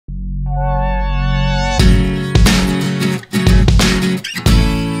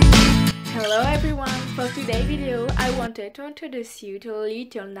today's video, I wanted to introduce you to a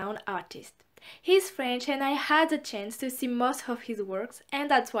little known artist. He's French and I had the chance to see most of his works, and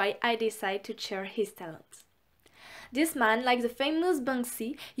that's why I decided to share his talents. This man, like the famous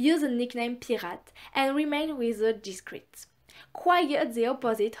Banksy, used the nickname Pyrate and remained with the discreet, quite the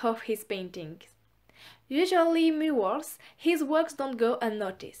opposite of his paintings. Usually murals, his works don't go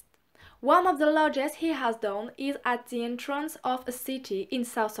unnoticed. One of the largest he has done is at the entrance of a city in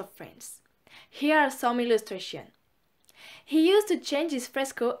south of France. Here are some illustrations. He used to change his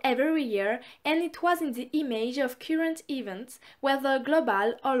fresco every year, and it was in the image of current events, whether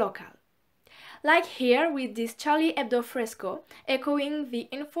global or local. Like here with this Charlie Hebdo fresco, echoing the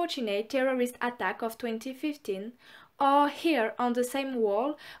unfortunate terrorist attack of 2015, or here on the same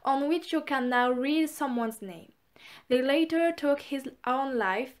wall, on which you can now read someone's name. They later took his own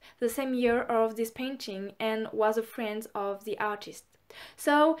life the same year of this painting and was a friend of the artist.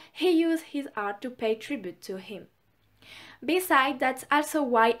 So he used his art to pay tribute to him. Besides, that's also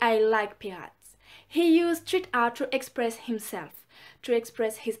why I like Pyrate. He used street art to express himself, to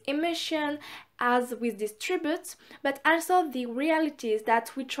express his emotion as with these tributes, but also the realities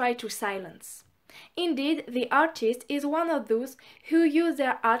that we try to silence. Indeed, the artist is one of those who use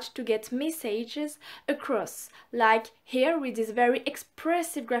their art to get messages across, like here with this very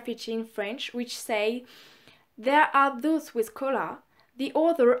expressive graffiti in French which say, "There are those with color, the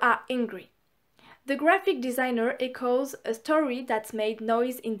others are angry." The graphic designer echoes a story that made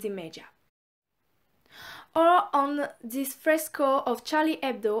noise in the media. Or on this fresco of Charlie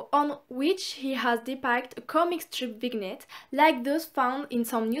Hebdo, on which he has depicted a comic strip vignette like those found in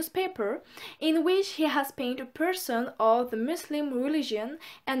some newspaper, in which he has painted a person of the Muslim religion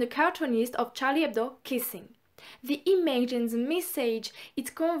and a cartoonist of Charlie Hebdo kissing. The image and the message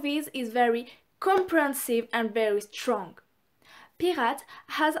it conveys is very comprehensive and very strong. Pyrate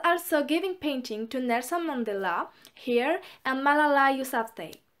has also given painting to Nelson Mandela here and Malala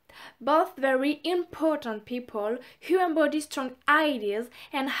Yousafzai, both very important people who embody strong ideas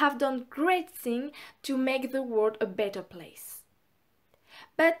and have done great things to make the world a better place.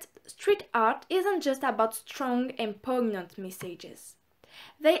 But street art isn't just about strong and poignant messages.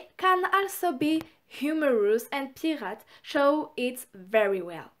 They can also be humorous, and Pyrate shows it very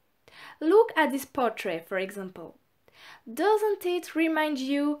well. Look at this portrait, for example. Doesn't it remind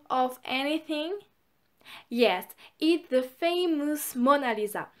you of anything? Yes, it's the famous Mona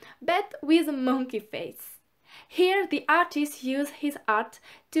Lisa, but with a monkey face. Here the artist used his art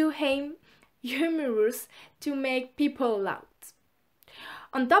to aim humorous to make people laugh.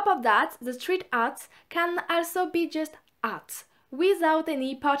 On top of that, the street art can also be just art, without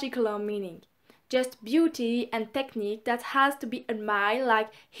any particular meaning. Just beauty and technique that has to be admired,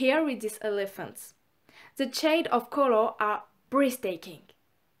 like here with these elephants. The shades of color are breathtaking.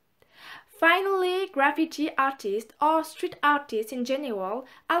 Finally, graffiti artists or street artists in general,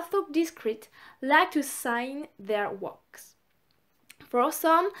 although discreet, like to sign their works. For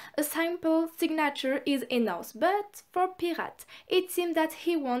some, a simple signature is enough, but for Pyrate, it seems that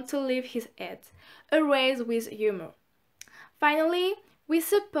he wants to leave his head, erased with humor. Finally, we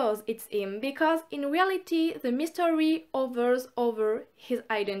suppose it's him because in reality the mystery hovers over his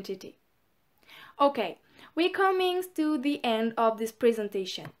identity. Okay, we're coming to the end of this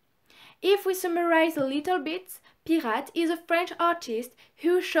presentation. If we summarize a little bit, Pyrate is a French artist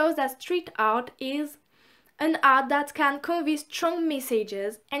who shows that street art is an art that can convey strong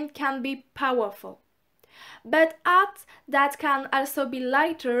messages and can be powerful. But art that can also be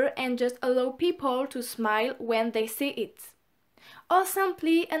lighter and just allow people to smile when they see it. Or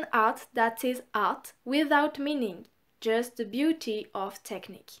simply an art that is art without meaning, just the beauty of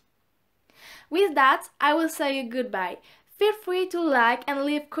technique. With that, I will say you goodbye. Feel free to like and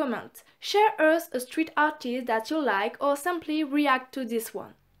leave comments. Share us a street artist that you like or simply react to this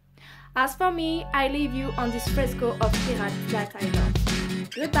one. As for me, I leave you on this fresco of Pyrate that I love.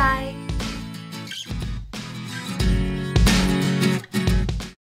 Goodbye!